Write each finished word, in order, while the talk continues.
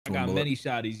I got many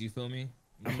shotties, you feel me?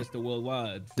 I'm Mr.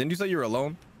 Worldwide. Didn't you say you were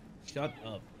alone? Shut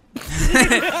up.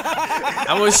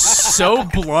 That was so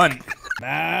blunt.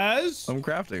 Maazz? I'm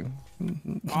crafting.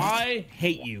 I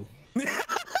hate you. I'm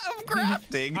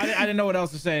crafting. I didn't know what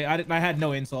else to say. I had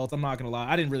no insults. I'm not gonna lie.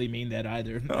 I didn't really mean that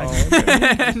either. Oh, okay.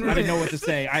 I didn't know what to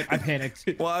say. I panicked.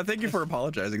 Well, thank you for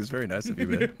apologizing. It's very nice of you,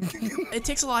 man. It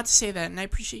takes a lot to say that, and I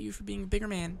appreciate you for being a bigger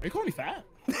man. Are you calling me fat?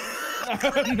 No,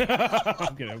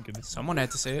 I'm kidding. Someone had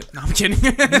to say it. No, I'm kidding.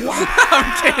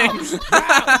 I'm kidding.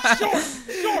 Wow. Short.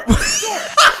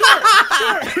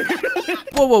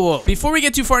 Whoa. Before we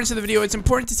get too far into the video, it's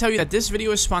important to tell you that this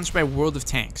video is sponsored by World of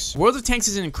Tanks. World of Tanks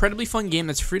is an incredibly fun game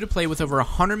that's free to play with over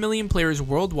 100 million players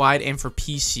worldwide and for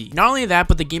PC. Not only that,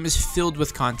 but the game is filled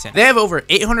with content. They have over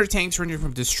 800 tanks ranging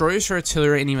from destroyers to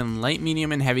artillery and even light,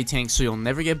 medium, and heavy tanks, so you'll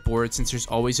never get bored since there's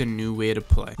always a new way to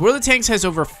play. World of Tanks has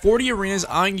over 40 arenas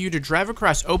allowing you to drive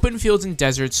across open fields and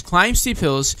deserts, climb steep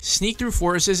hills, sneak through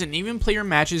forests, and even play your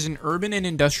matches in urban and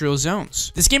industrial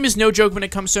zones. This game is no joke when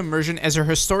it comes to immersion, as their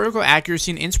historical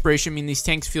accuracy and inspiration mean these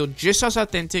tanks feel just as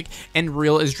authentic and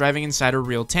real as driving inside a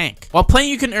real tank. While playing,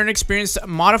 you can earn experience to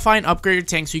modify and upgrade your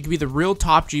tank so you can be the real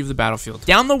top G of the battlefield.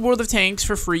 Download World of Tanks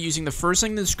for free using the first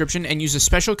link in the description and use the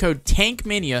special code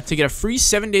TANKMANIA to get a free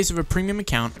 7 days of a premium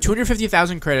account,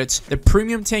 250,000 credits, the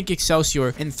premium tank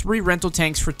Excelsior, and 3 rental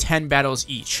tanks for 10 battles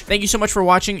each. Thank you so much for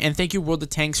watching, and thank you World of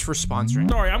Tanks for sponsoring.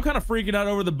 Sorry, I'm kind of freaking out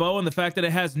over the bow and the fact that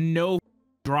it has no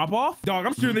drop off. Dog,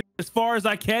 I'm shooting it as far as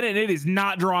I can and it is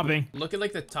not dropping. Look at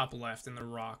like the top left and the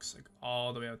rocks, like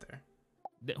all the way out there.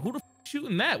 Who the f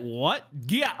shooting that? What?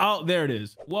 Yeah, oh, there it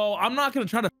is. Well, I'm not gonna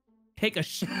try to take a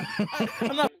shot.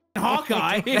 I'm not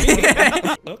Hawkeye. Damn,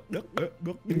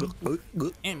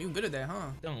 you good at that,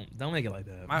 huh? Don't make it like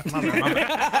that. My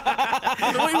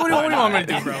bad. What do you want me to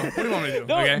do, bro? What do you want me to do?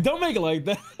 Don't make it like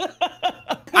that.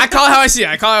 I call it how I see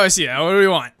it. What do you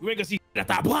want? We're gonna see that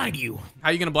I blind you. How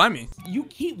are you gonna blind me? You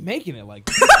keep making it like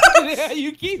that.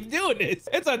 You keep doing this.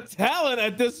 It's a talent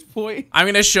at this point. I'm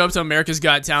gonna show up to America's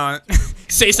Got Talent.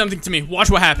 Say something to me. Watch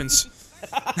what happens.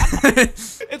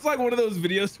 It's like one of those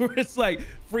videos where it's like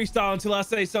freestyle until I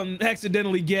say something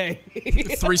accidentally gay.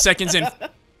 3 seconds in.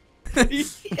 Yeah.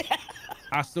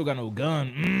 I still got no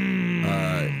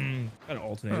gun. Got an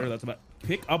alternator. That's about.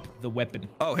 Pick up the weapon.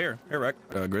 Oh, here, Rec.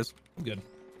 Grizz. I'm good.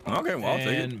 Okay, well, I'll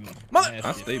take it.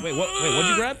 Wait, what'd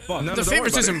you grab? Fuck. No, the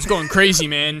favoritism's going crazy,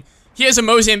 man. He has a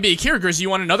Mozambique. Here, Grizz, you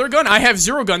want another gun? I have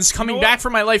 0 guns coming back for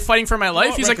my life, fighting for my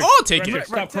life. He's like, oh, I'll take it.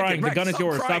 Stop crying. The gun is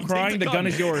yours. Stop crying. The gun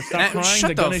is yours. Stop crying.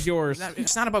 The gun is yours.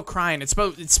 It's not about crying. It's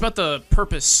about the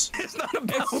purpose. It's not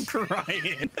about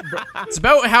crying. It's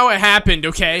about how it happened,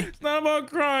 okay? It's not about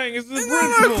crying. It's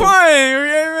not about crying,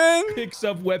 okay, man? Picks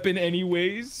up weapon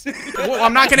anyways. Well,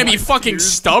 I'm not gonna be fucking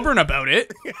stubborn about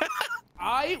it.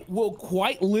 I will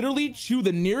quite literally chew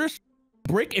the nearest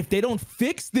brick if they don't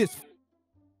fix this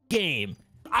game.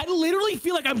 I literally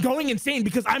feel like I'm going insane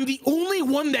because I'm the only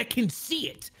one that can see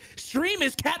it. Stream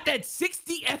is capped at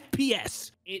 60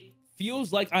 FPS. It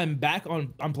feels like I'm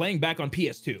playing back on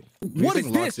PS2. What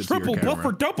is this? Triple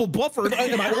buffer, double buffer.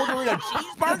 Am I ordering a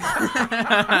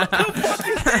cheeseburger? What the fuck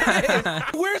is this?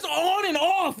 Where's on and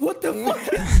off? What the fuck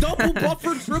is double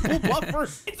buffer, triple buffer?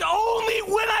 It's only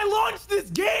when I launch this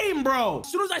game, bro.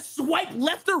 As soon as I swipe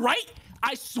left or right,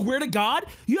 I swear to God,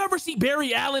 you ever see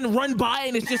Barry Allen run by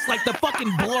and it's just like the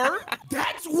fucking blur?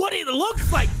 That's what it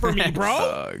looks like for me,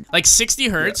 bro. Like 60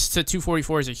 hertz to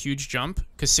 244 is a huge jump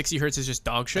because 60 hertz is just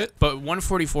dog shit. But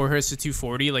 144 hertz to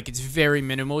 240, like it's very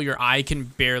minimal. Your eye can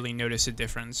barely notice a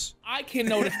difference. I can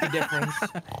notice the difference.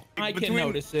 I can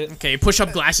notice it. Okay, push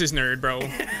up glasses nerd, bro.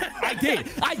 I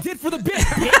did for the bit,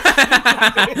 bitch.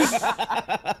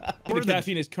 The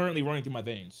caffeine is currently running through my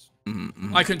veins.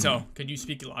 I couldn't tell. Could you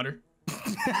speak louder?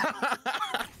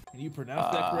 Can you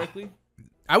pronounce that correctly?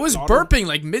 I was burping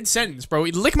like mid-sentence, bro.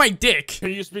 Lick my dick.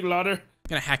 Can you speak louder? I'm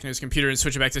gonna hack into his computer and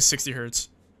switch it back to 60 hertz.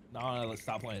 No, let's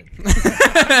stop playing.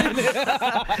 I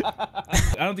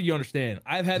don't think you understand.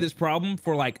 I've had this problem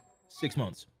for like 6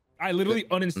 months. I literally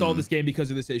uninstalled this game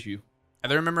because of this issue.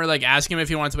 I remember like asking him if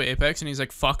he wanted to play Apex, and he's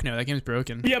like, "Fuck no, that game's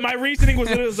broken." Yeah, my reasoning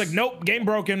was like, "Nope, game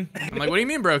broken." I'm like, "What do you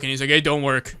mean broken?" He's like, "Hey, don't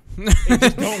work." It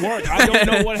just don't work. I don't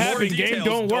know what happened. Game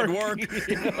don't work.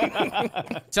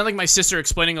 Sound like my sister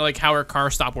explaining like how her car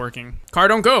stopped working. Car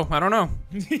don't go. I don't know.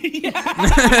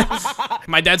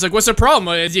 My dad's like, "What's the problem?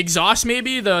 The exhaust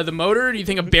maybe? The motor? Do you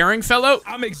think a bearing fell out?"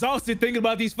 I'm exhausted thinking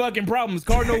about these fucking problems.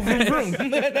 Car no vroom vroom.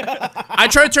 I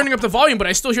tried turning up the volume, but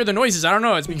I still hear the noises. I don't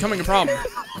know. It's becoming a problem.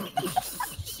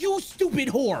 You stupid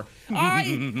whore.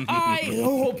 I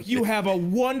hope you have a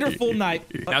wonderful night.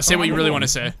 Now say what you really want to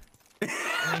say. The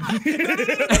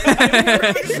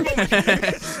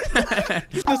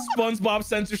SpongeBob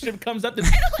censorship comes up.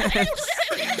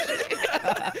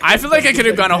 I feel like I could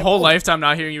have gone a whole lifetime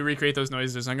not hearing you recreate those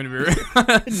noises. I'm gonna be real.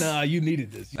 Nah, you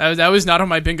needed this. That was not on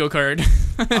my bingo card.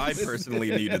 I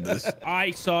personally needed this. I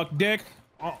suck dick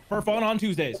for fun on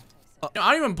Tuesdays.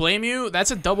 I don't even blame you. That's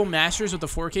a double masters with a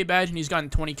 4K badge, and he's gotten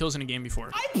 20 kills in a game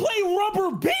before. I play rubber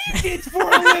bandits for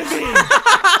a living.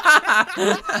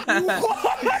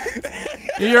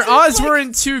 What? Your odds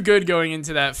weren't too good going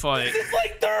into that fight. It's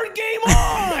like third game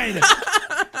on.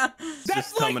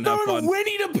 That's like throwing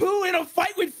Winnie the Pooh in a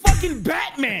fight with fucking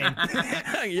Batman.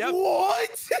 Yep.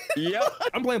 What? Yep.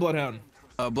 I'm playing Bloodhound.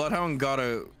 Bloodhound got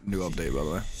a new update, by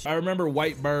the way. I remember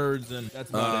white birds, and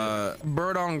that's about it.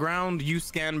 Bird on ground, you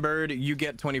scan bird, you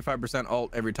get 25%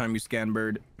 ult every time you scan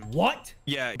bird. What?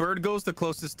 Yeah, bird goes to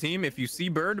closest team. If you see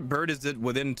bird, bird is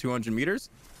within 200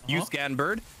 meters. You scan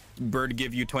bird, bird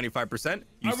give you 25%.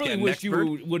 I really wish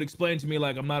you would explain to me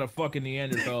like I'm not a fucking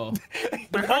Neanderthal.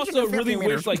 I also really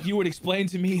wish like you would explain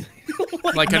to me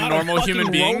like a normal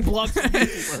human being. Welcome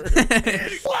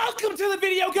to the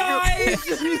video, guys.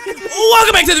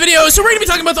 Welcome back to the video. So we're gonna be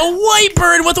talking about the white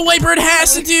bird, what the white bird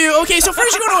has to do. Okay, so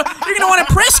first you're gonna want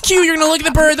to press Q. You're gonna look at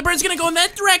the bird. The bird's gonna go in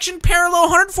that direction, parallel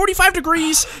 145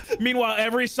 degrees. Meanwhile,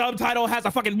 every subtitle has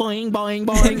a fucking boing, boing,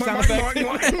 boing sound effect.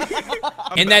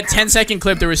 In that 10-second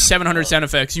clip, there was 700 sound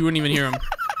effects. You wouldn't even hear them.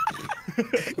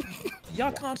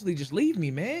 Y'all constantly just leave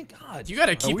me, man. God, you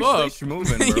gotta keep up.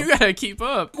 Moving, bro. You gotta keep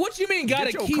up. What you mean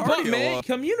gotta keep up, man?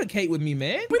 Communicate with me,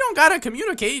 man. We don't gotta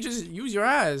communicate. Just use your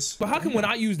eyes. But how come when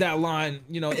I use that line,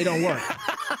 you know, it don't work?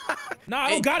 Nah,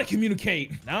 I don't gotta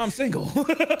communicate. Now I'm single.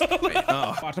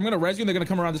 Watch, I'm gonna res you and they're gonna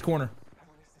come around this corner.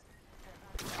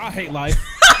 I hate life.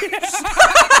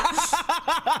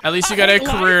 At least you got a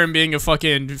career in being a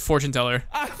fucking fortune teller.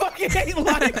 I fucking hate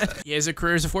life. He has a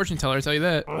career as a fortune teller, I'll tell you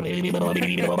that.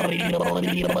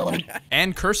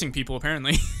 And cursing people,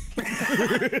 apparently.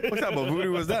 What type of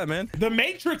voodoo was that, man? The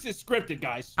Matrix is scripted,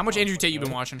 guys. How much Andrew Tate you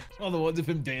been watching? All the ones of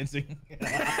him dancing.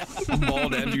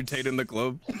 Bald Andrew Tate in the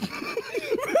club.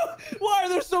 Why are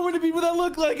there so many people that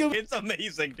look like him? It's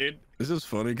amazing, dude. This is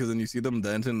funny because then you see them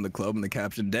dancing in the club and the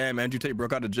caption, "Damn, Andrew Tate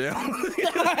broke out of jail." If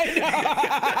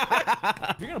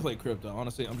you're gonna play crypto,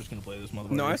 honestly, I'm just gonna play this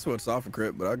motherfucker. No, I switched off of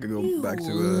crypt, but I could go back to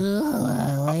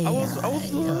I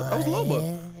was low, but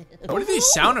what are these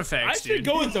sound effects, I should dude?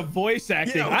 go into voice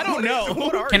acting. Yeah, I don't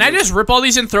know. Can I just rip all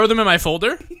these and throw them in my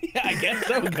folder? Yeah, I guess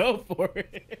so. Go for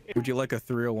it. Would you like a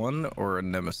 301 or a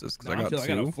Nemesis? Because I got two. I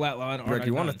got a flatline. Greg,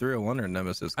 you want a 301 or a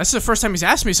Nemesis? That's the first time he's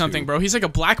asked me something, bro. He's like a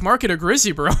black market of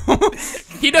Grizzy, bro.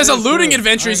 He does a looting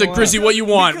adventure. He's like, Grizzy, what you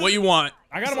want? What you want?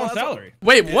 I got him on salary.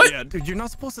 Wait, what? Yeah, dude, you're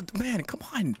not supposed to. Man, come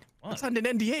on. I signed an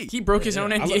NDA. He broke his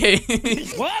own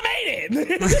NDA. Well, I made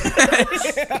it.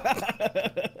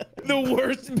 The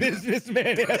worst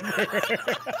businessman ever.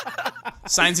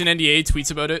 Signs an NDA,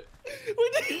 tweets about it.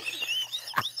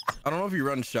 I don't know if you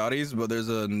run shotties, but there's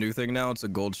a new thing now. It's a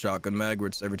gold shotgun mag, where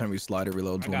it's every time you slide, it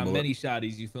reloads one bullet. I got many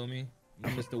shotties, you feel me?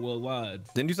 I'm Mr. Worldwide.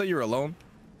 Didn't you say you were alone?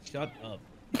 Shut up.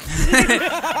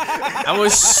 That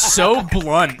was so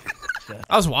blunt. That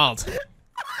was wild.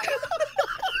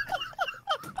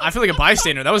 I feel like a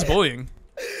bystander. That was bullying.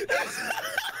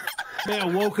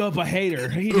 Man, woke up a hater.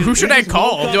 Who should I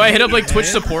call? Do I hit up like Twitch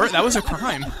support? That was a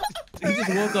crime. He just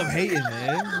woke up hating,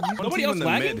 man. Nobody else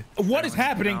lagging? What is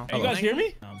happening? Can you guys hear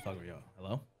me? No, I'm talking to y'all.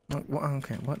 Hello?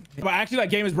 Okay, what? But actually, that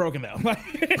game is broken though.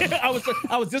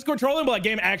 I was Discord trolling, but that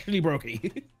game actually broke.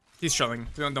 He's trolling.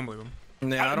 Don't believe him.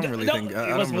 Yeah, I don't really think. I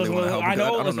don't really want to help. I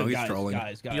don't know. He's trolling.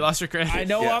 Guys. You lost your credit. I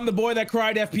know I'm the boy that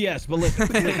cried FPS, but listen,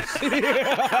 please.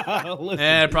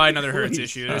 Yeah, probably another Hertz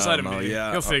issue. Just let him be.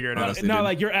 Yeah, You'll figure it out. honestly, No, dude.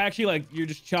 like you're actually like you're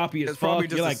just choppy as It's fuck. probably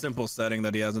just You're a like simple setting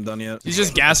that he hasn't done yet. He's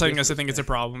just gaslighting us to think it's a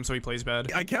problem, so he plays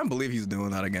bad. I can't believe he's doing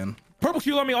that again. purple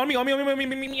shield on me,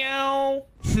 meow.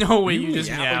 No way you just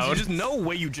meowed. There's no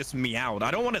way you just meowed.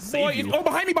 I don't want to save Boy, you. oh,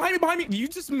 behind me. You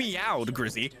just meowed,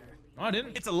 Grizzy. No, I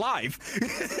didn't. It's alive.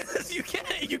 you can't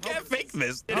fake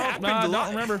this. It happened I live. don't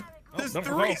remember. There's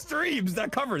 3 streams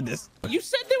that covered this. You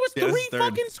said there was 3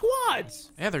 fucking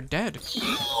squads. Yeah, they're dead.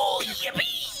 Oh,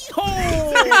 yippee!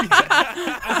 Oh!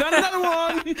 I got another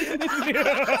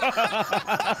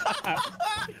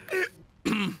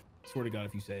one. Swear to God,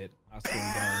 if you say it, I swear to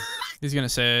God. He's gonna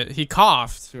say it. He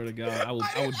coughed. Swear to God, I will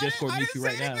Discord mute you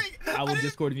right now. I will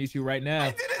Discord mute you right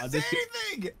now. I didn't say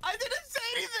anything. I didn't say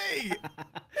anything.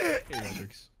 Hey,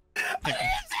 Rectrixx. I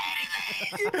didn't say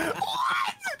anything.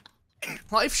 What?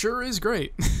 Life sure is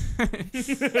great.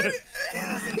 Isn't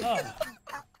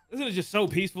it just so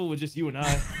peaceful with just you and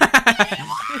I?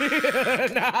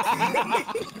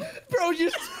 Bro,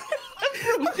 just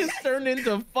We just turned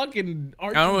into fucking R2D2.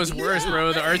 I don't know what's worse,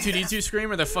 bro. The R2D2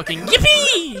 scream or the fucking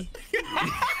yippee?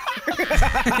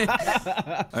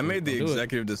 I made the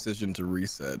executive decision to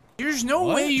reset. There's no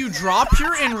way you drop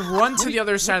here and run to the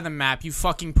other side of the map, you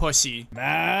fucking pussy.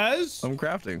 Maazz, I'm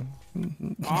crafting.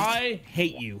 I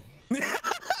hate you. I'm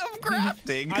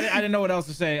crafting. I didn't know what else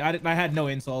to say. I had no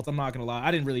insults. I'm not gonna lie.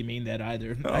 I didn't really mean that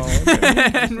either. Oh, okay.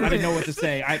 I didn't know what to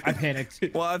say. I panicked.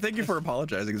 Well, I thank you for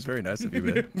apologizing. It's very nice of you,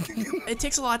 man. It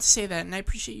takes a lot to say that, and I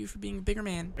appreciate you for being a bigger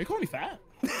man. Are you calling me fat?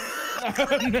 No,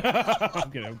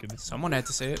 I'm kidding. Someone had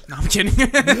to say it. No, I'm kidding.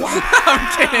 I'm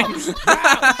kidding.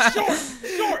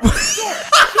 Short.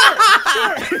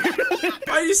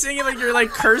 Why are you singing like you're like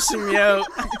cursing me out?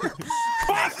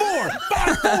 5'4".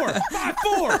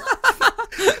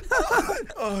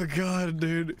 Oh god,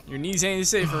 dude. Your knees ain't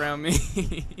safe around me.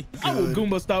 I will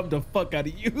Goomba stomp the fuck out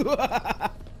of you.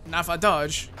 Not if I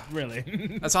dodge.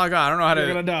 Really? That's all I got. I don't know how to.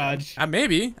 You're gonna dodge.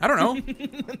 Maybe. I don't know.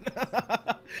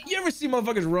 You ever see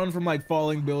motherfuckers run from like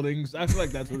falling buildings? I feel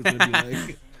like that's what it's gonna be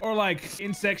like. Or like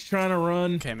insects trying to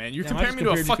run. Okay, man. You're Damn, comparing me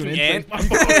to a fucking ant.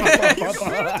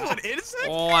 Insect?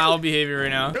 Oh, wild behavior right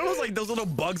now. It was like those little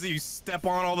bugs that you step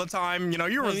on all the time. You know,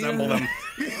 you resemble them.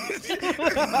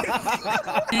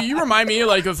 You remind me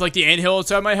like of like the anthill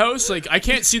outside my house. Like I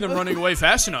can't see them running away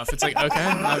fast enough. It's like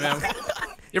okay.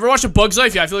 You ever watch A Bug's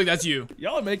Life? Yeah, I feel like that's you.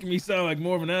 Y'all are making me sound like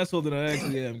more of an asshole than I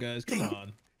actually am, guys. Come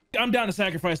on. I'm down to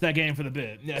sacrifice that game for the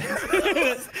bit. Yeah.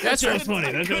 That's just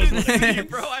funny. That's just funny.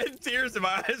 Bro, I had tears in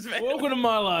my eyes, man. Welcome to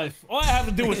my life. All I have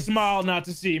to do is smile not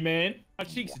to see, man. My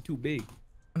cheeks are too big.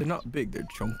 They're not big, they're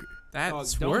chunky.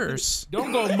 That's worse.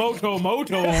 Don't go moto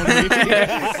on me.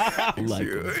 I like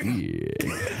him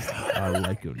big. I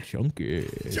like him chunky.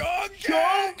 Chunky!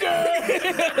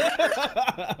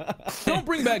 Don't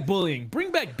bring back bullying.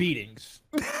 Bring back beatings.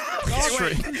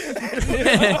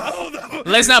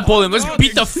 Let's not bully him. Let's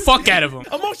beat the fuck out of him.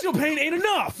 Emotional pain ain't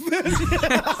enough.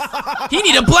 He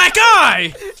need a black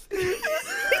eye.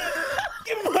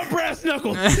 Give him my brass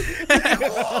knuckles.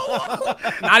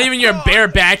 Not even your bare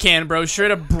backhand, bro.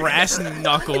 Straight up brass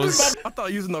knuckles. I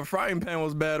thought using the frying pan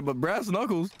was bad, but brass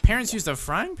knuckles. Parents used a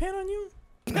frying pan on you?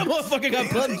 That motherfucker got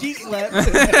PUBG slapped.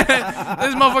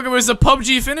 This motherfucker was a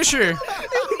PUBG finisher.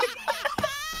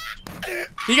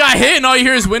 He got hit and all you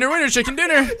hear is winner, winner, chicken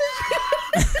dinner.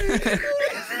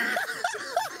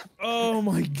 Oh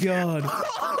my god.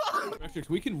 Rectrixx,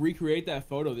 we can recreate that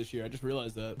photo this year. I just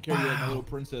realized that. Carry like my little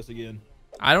princess again.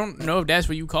 I don't know if that's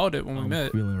what you called it when we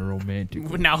met. Feeling romantic.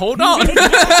 Now hold on.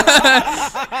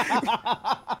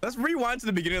 Let's rewind to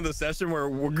the beginning of the session where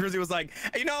Grizzy was like,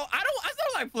 you know, I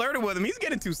started like flirting with him. He's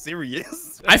getting too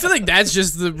serious. I feel like that's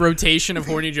just the rotation of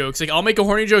horny jokes. Like I'll make a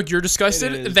horny joke, you're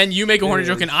disgusted, then you make a horny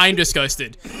joke and I'm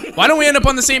disgusted. Why don't we end up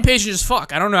on the same page and just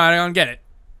fuck? I don't know. I don't get it.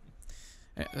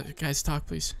 Guys, talk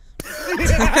please.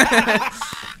 Dude,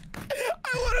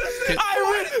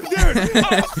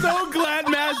 I'm so glad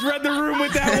Maazz read the room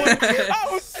with that one. I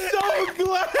was so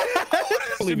glad.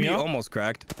 Leave me almost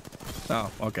cracked.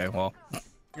 Oh, okay, well. You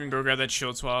can go grab that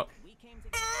shield swap.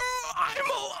 I'm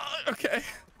alive. Okay.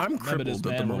 I'm crippled at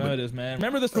the moment. Remember this, man.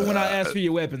 Remember this for when I asked for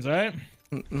your weapons, all right?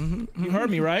 You heard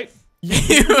me, right?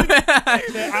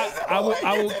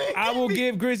 I will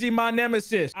give Grizzy my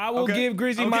nemesis. I will give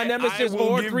Grizzy my nemesis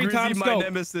or 3 times scope.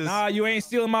 Nah, you ain't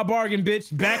stealing my bargain,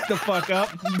 bitch. Back the fuck up.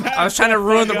 I was trying to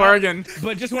ruin the bargain.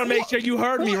 But just want to make sure you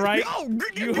heard me, right?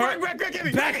 You heard.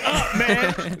 Back up,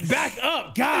 man. Back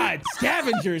up. God,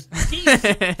 scavengers.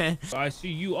 Jeez. I see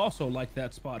you also like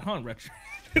that spot, huh, Rectrixx?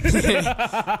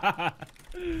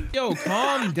 Yo,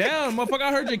 calm down, motherfucker.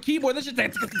 I heard your keyboard. This shit.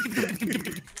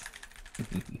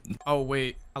 Oh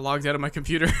wait, I logged out of my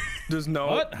computer. There's no.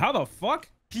 What? How the fuck?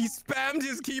 He spammed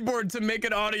his keyboard to make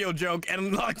an audio joke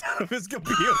and logged out of his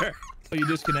computer. Oh, you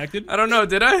disconnected? I don't know,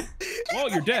 did I? Well,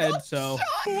 you're dead, so.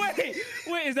 Wait,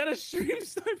 is that a stream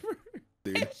sniper?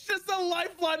 Dude. It's just a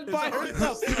lifeline by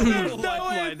herself. There's no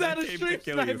way it's that a stream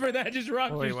sniper that just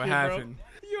rocked your shit, what happened? Bro.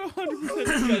 You 100%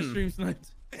 just got stream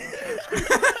sniped.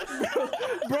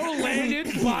 Bro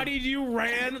landed, bodied you,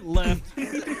 ran, left.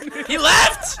 He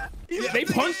left? They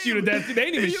punched you to death. They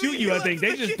didn't even shoot you, I think.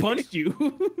 They just punched you.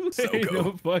 Ain't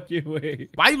no fucking way.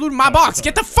 Why are you looting my box?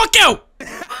 Get the fuck out!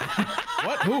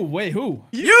 What? Who? Wait, who?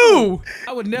 You!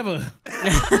 I would never.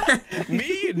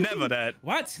 Me? Never that.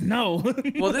 What? No.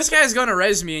 Well, this guy's gonna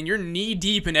res me and you're knee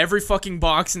deep in every fucking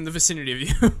box in the vicinity of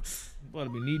you. Well, to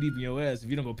be knee deep in your ass if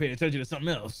you don't go pay attention to something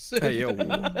else. Hey, yo.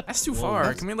 That's too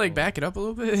far. Can we like back it up a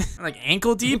little bit? Like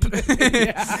ankle deep? I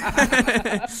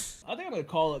think I'm gonna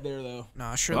call it there though.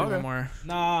 Nah, surely one more.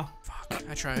 Nah. Fuck,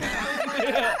 I tried.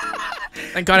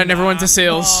 Thank God I never went to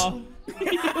sales.